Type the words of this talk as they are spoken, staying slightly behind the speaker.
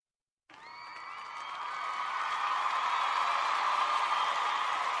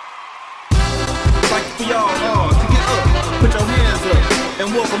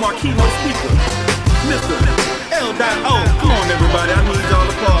welcome our keynote speaker, Mr. L.O. Come on, everybody, I need y'all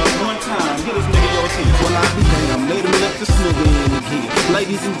applause one time. Get this nigga your attention. Well, I be damn, made him let this nigga in again.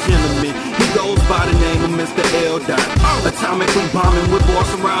 Ladies and gentlemen, he goes by the name of Mr. L. Atomically bombing with bars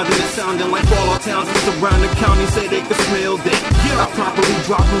surrounding it, sounding like fallout towns in surrounding county. Say they can smell that. I properly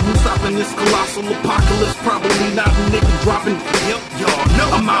dropping, who's stopping this colossal apocalypse? Probably not a nigga dropping. Yep, y'all know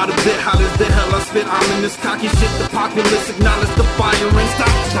I'm out of it. How does the hell I spit? I'm in this cocky shit. The populace acknowledge the fire and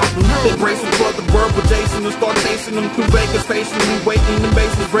stop dropping. They bracing for the verbal Jason and start chasing them through Vegas, patiently waiting the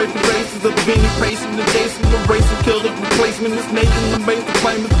bases, breaking faces of any patient adjacent. The racing killer replacement is Nathan. The base the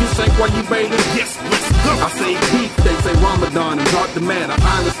flame is you shank while you baiting. Yes, let's go. I say beef, they say Ramadan and dark the matter.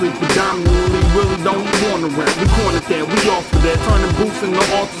 Honestly, predominantly, really don't wanna rap. We cornered that, we off for that. Turning booths into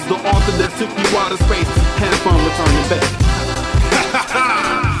altars, the author that took you out of space. Have fun returning back.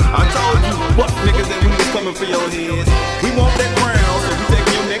 I told you, fuck niggas, that we was coming for your heads. We want that crown, so we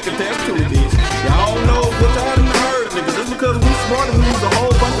taking your neck attached to it, bitch. Y'all don't know what y'all done heard, niggas. Just because we smart and we use a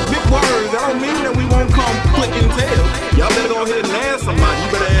whole bunch of big words, that don't mean that we won't come click and tell. Y'all better go ahead and ask somebody. You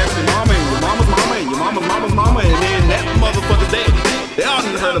better ask your mama and your mama's mama and your mama's mama's mama and then that motherfucker's daddy. They all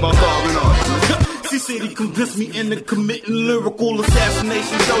done heard about starving artists. City convinced me into committing lyrical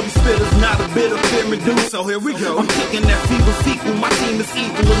assassination. So these spitters not a bit of fear and do. So here we go. I'm kicking that fever sequel. My team is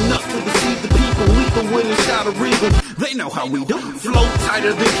evil enough to deceive the people. Lethal with a shot of regal. They know how we do. Flow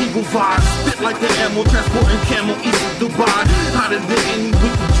tighter than Kegel vibes. Spit like the ammo, transporting camel east of Dubai. Hotter than any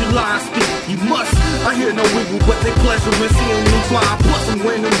week of July. Speak, you must. I hear no wiggle, but they pleasure when seeing me fly. Plus I'm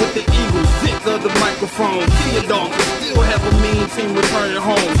winning with the Eagles. Sick of the microphone. Kill your dog. Still have a mean team returning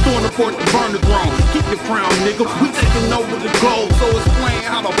home. Storm the port to burn the throne. Keep your crown, nigga. We taking over the gold. So explain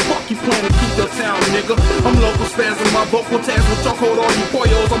how the fuck you plan to keep your town, nigga. I'm local spazzing my vocal tags with chokehold all you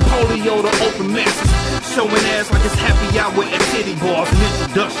poyos. I'm polio to open masses. Showing ass like it's happy hour at Titty Bars. An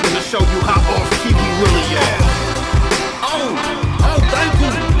introduction to show you how off key we really are. Oh, thank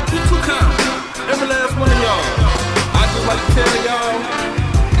you. You're too kind. Every last one of y'all. I just like to tell y'all,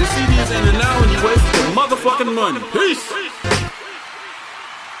 the CD is ending now and you wasted your motherfucking money. Peace.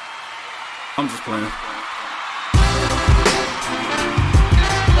 I'm just playing.